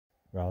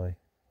Raleigh,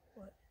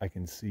 What? I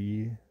can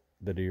see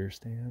the deer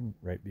stand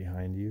right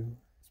behind you.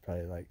 It's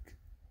probably like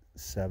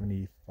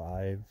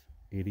 75,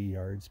 80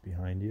 yards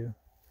behind you.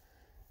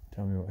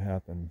 Tell me what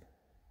happened.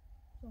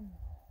 So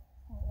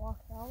I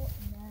walked out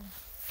and then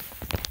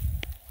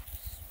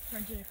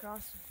sprinted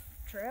across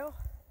the trail.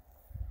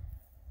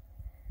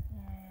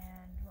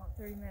 And about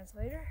 30 minutes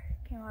later,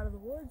 came out of the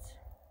woods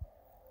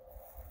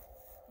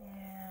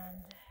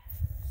and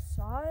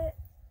saw it.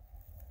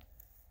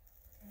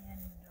 And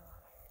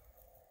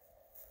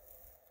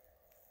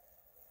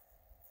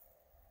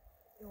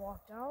it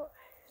walked out,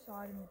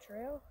 saw it in the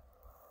trail,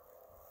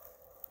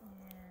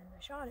 and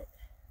I shot it.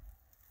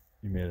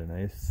 You made a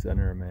nice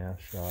center of mass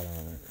shot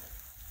on it.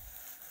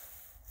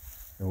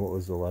 And what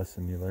was the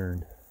lesson you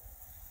learned?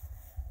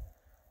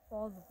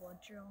 Follow the blood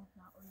trail,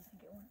 not where you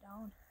think it went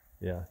down.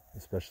 Yeah,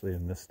 especially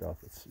in this stuff,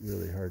 it's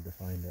really hard to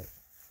find it.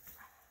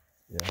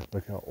 Yeah,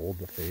 look how old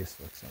the face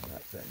looks on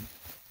that thing.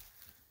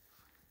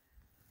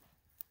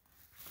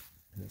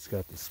 And it's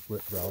got the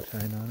split brow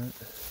tine on it.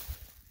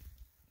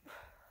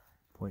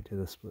 Point to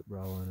the split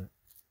brow on it.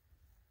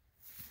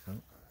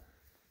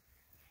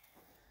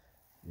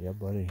 Yeah,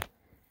 buddy.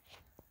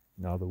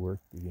 Now the work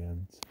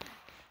begins.